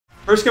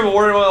First game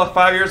awarded in like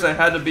 5 years. I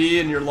had to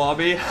be in your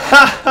lobby.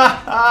 Ha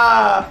ha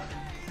ha!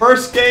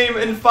 First game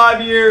in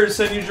 5 years,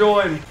 and you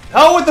joined.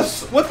 Oh,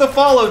 with the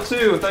follow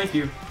too. Thank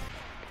you.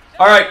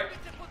 All right,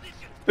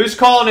 who's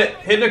calling it?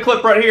 Hitting a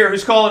clip right here.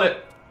 Who's calling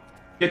it?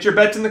 Get your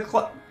bets in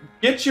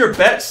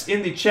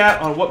the chat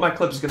on what my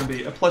clip is going to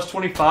be. A plus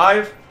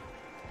 25.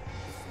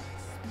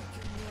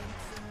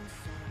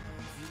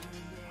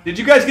 Did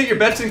you guys get your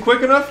bets in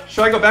quick enough?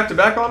 Should I go back to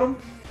back on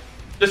them?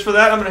 Just for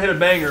that, I'm going to hit a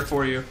banger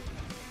for you.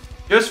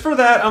 Just for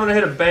that, I'm going to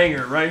hit a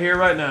banger right here,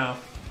 right now.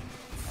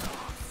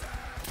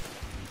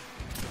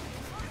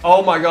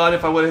 Oh my god,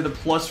 if I would have hit a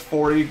plus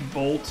 40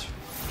 bolt.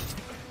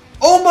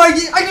 Oh my,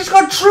 I just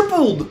got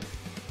tripled!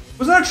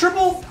 Was that a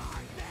triple?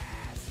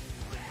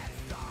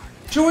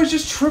 Joey's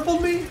just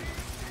tripled me?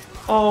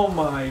 Oh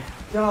my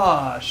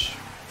gosh.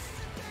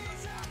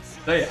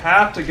 They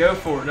have to go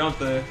for it, don't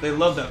they? They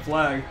love that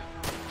flag.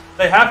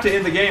 They have to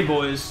end the game,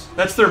 boys.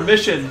 That's their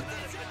mission.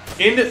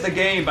 End the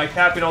game by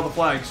capping all the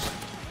flags.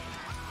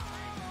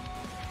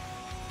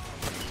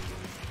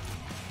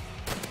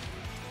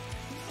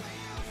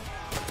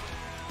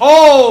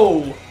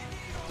 Oh!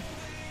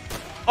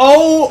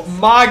 Oh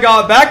my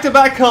god.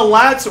 Back-to-back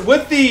collats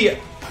with the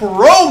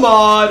Pro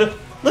Mod.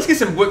 Let's get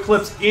some GWT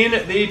clips in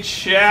the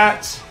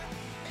chat.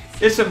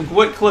 Get some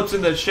GWT clips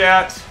in the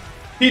chat.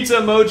 Pizza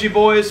emoji,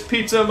 boys.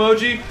 Pizza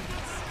emoji.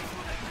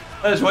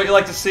 That is what you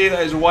like to see.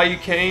 That is why you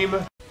came.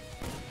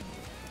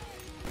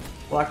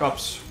 Black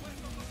Ops.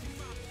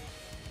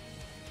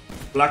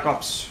 Black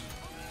Ops.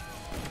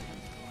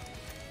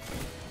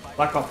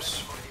 Black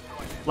Ops.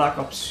 Black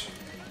Ops.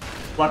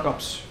 Black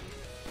Ops.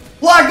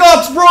 Black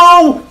Ops,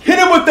 bro! Hit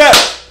him with that!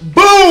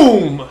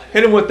 Boom!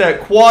 Hit him with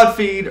that quad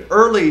feed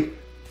early.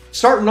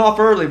 Starting off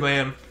early,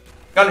 man.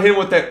 Gotta hit him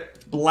with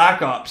that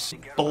Black Ops.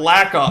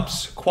 Black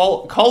Ops.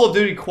 Call of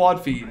Duty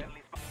quad feed.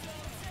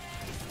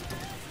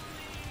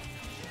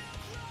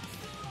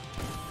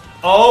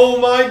 Oh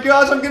my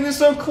gosh, I'm getting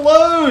so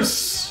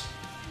close!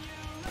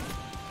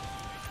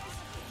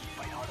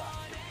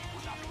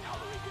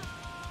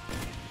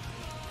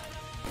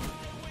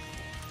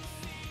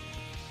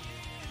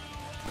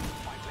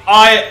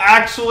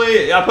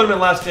 I put him in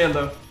last stand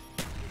though.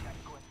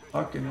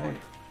 Fucking A.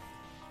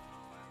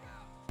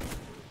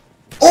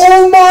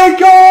 Oh my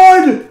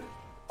god!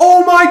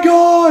 Oh my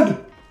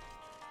god!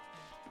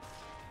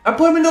 I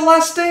put him in the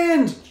last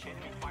stand!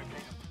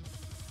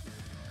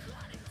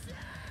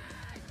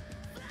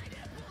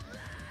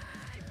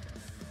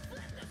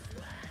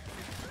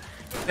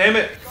 Damn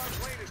it!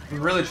 I'm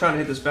really trying to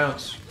hit this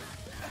bounce.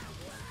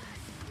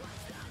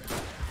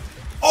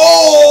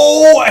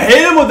 Oh!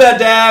 Hit him with that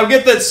dab!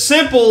 Get that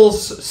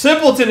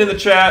simpleton in the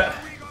chat.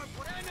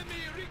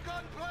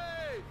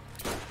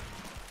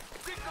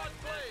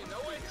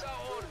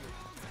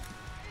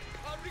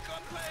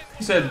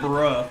 He said,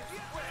 bruh.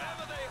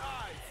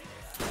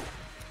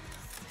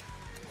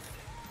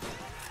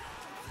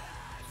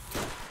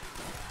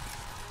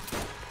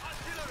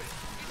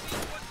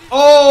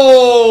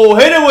 Oh!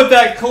 Hit him with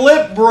that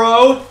clip,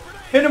 bro!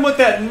 Hit him with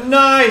that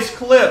nice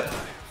clip.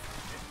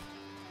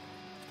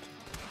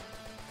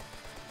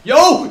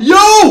 Yo!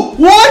 Yo!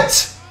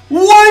 What?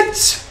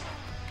 What?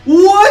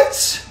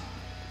 What?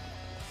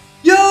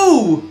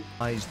 Yo!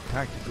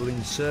 Tactical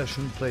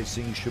insertion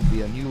placing should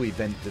be a new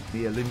event at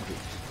the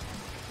Olympics.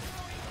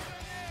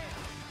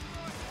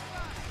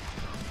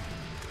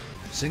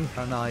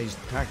 Synchronized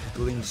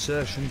tactical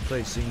insertion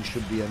placing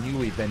should be a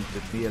new event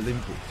at the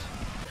Olympics.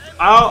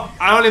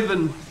 I don't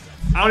even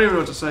know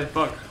what to say.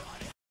 Fuck.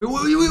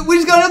 We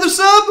just got another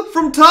sub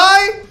from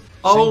Ty.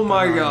 Oh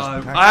my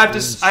god! I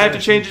have to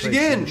change it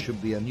again.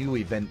 Should be a new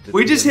event.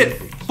 We just hit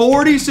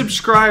 40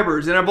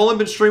 subscribers, and I've only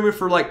been streaming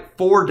for like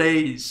 4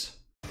 days.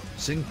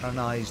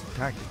 Synchronized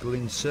tactical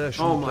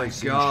insertion. Oh my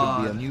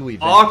god! Should be a new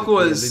event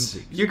Aquas,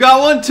 you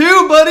got one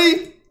too,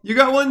 buddy. You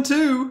got one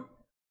too.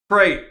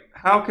 Great.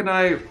 How can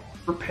I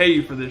repay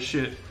you for this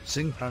shit?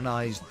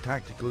 Synchronized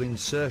tactical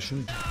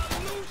insertion.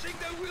 Losing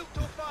their will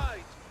to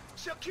fight.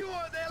 Secure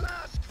their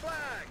last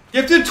flag.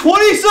 Gifted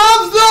 20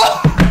 subs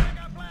though.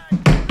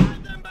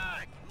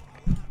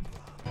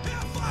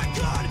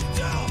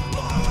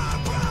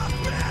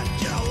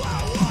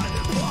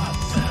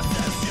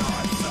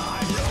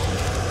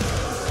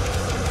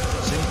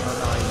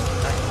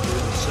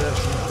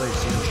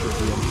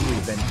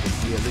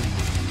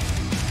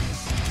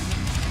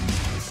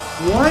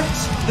 What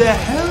the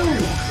hell?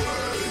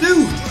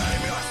 Dude!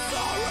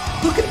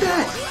 Look at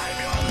that!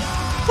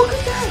 Look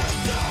at that!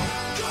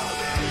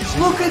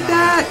 Look at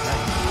that!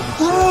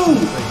 Bro!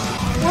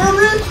 We're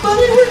rich,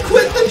 buddy! We're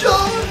quitting the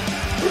job!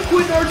 We're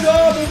quitting our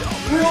job!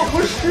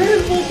 We're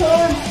streaming full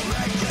time!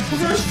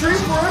 We're gonna stream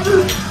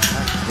forever!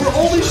 We're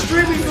only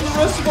streaming for the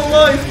rest of our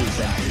life!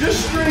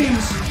 Just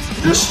streams!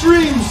 Just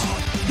streams!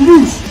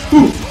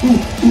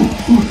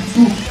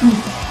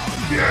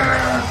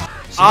 Yeah!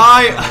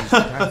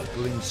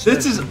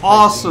 This is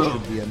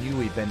awesome.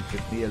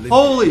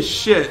 Holy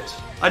shit.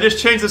 I just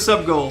changed the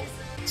sub goal.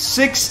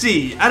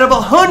 60 out of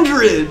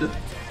 100.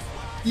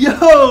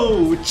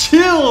 Yo,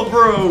 chill,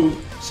 bro.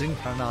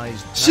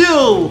 Synchronized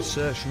Chill!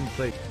 insertion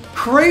plate.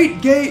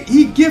 Crate gate,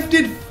 he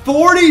gifted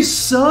 40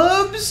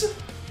 subs?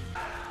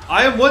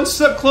 I am one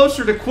step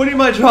closer to quitting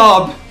my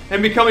job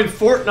and becoming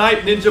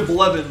Fortnite Ninja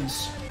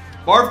Blevins.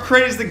 Barf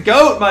Crate is the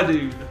GOAT, my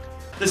dude.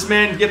 This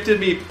man gifted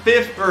me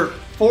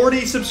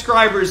 40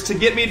 subscribers to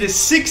get me to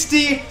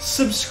 60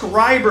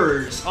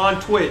 subscribers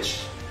on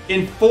Twitch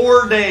in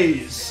 4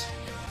 days.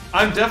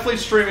 I'm definitely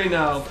streaming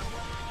now.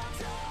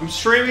 I'm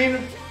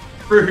streaming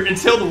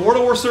until the World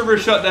of War server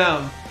is shut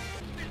down.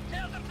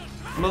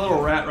 I'm a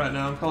little rat right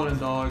now. I'm calling in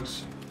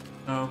dogs.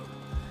 No.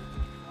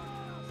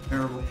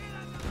 Terrible.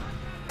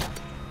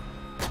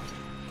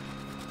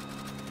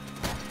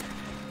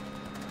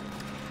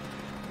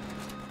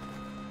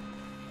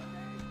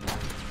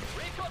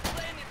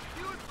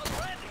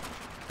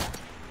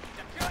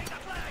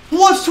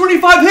 Plus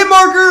 25 hit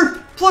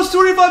marker! Plus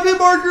 25 hit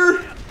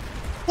marker!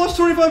 Plus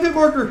 25 hit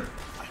marker!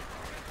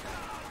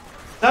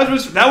 That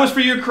was for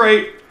you,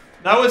 Crate.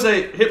 That was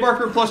a hit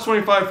marker plus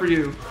 25 for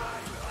you.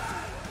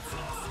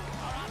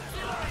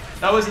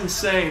 That was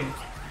insane.